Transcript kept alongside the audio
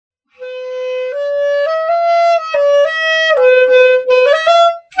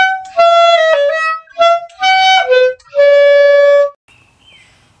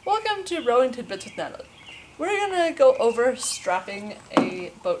growing tidbits with Natalie. We're gonna go over strapping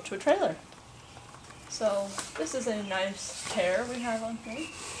a boat to a trailer. So this is a nice pair we have on here.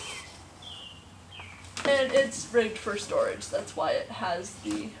 And it's rigged for storage, that's why it has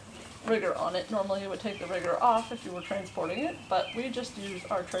the rigger on it. Normally you would take the rigger off if you were transporting it, but we just use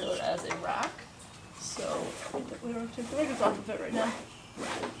our trailer as a rack. So we don't take the riggers off of it right now.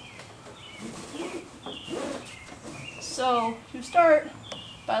 So you start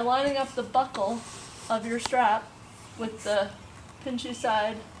by lining up the buckle of your strap with the pinchy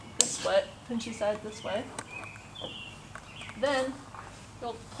side this way. Then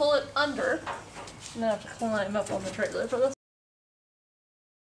you'll pull it under. I'm gonna have to climb up on the trailer for this.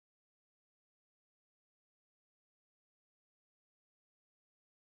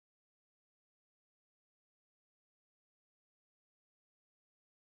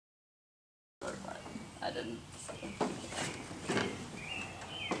 I didn't.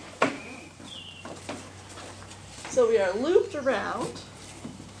 So we are looped around.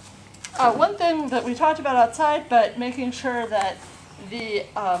 One thing that we talked about outside, but making sure that the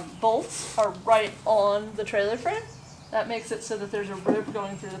bolts are right on the trailer frame. That makes it so that there's a rib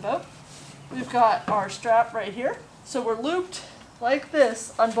going through the boat. We've got our strap right here. So we're looped like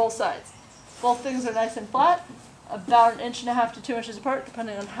this on both sides. Both things are nice and flat, about 1.5 inches to 2 inches apart,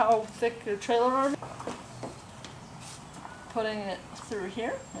 depending on how thick your trailer arm is. Putting it through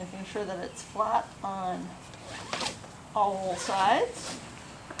here, making sure that it's flat on all sides.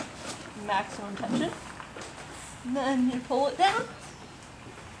 Maximum tension. And then you pull it down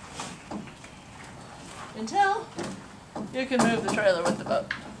until you can move the trailer with the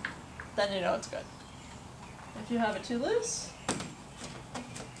boat. Then you know it's good. If you have it too loose,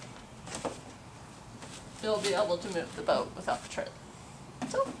 you'll be able to move the boat without the trailer.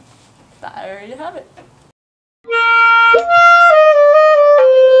 So, there you have it.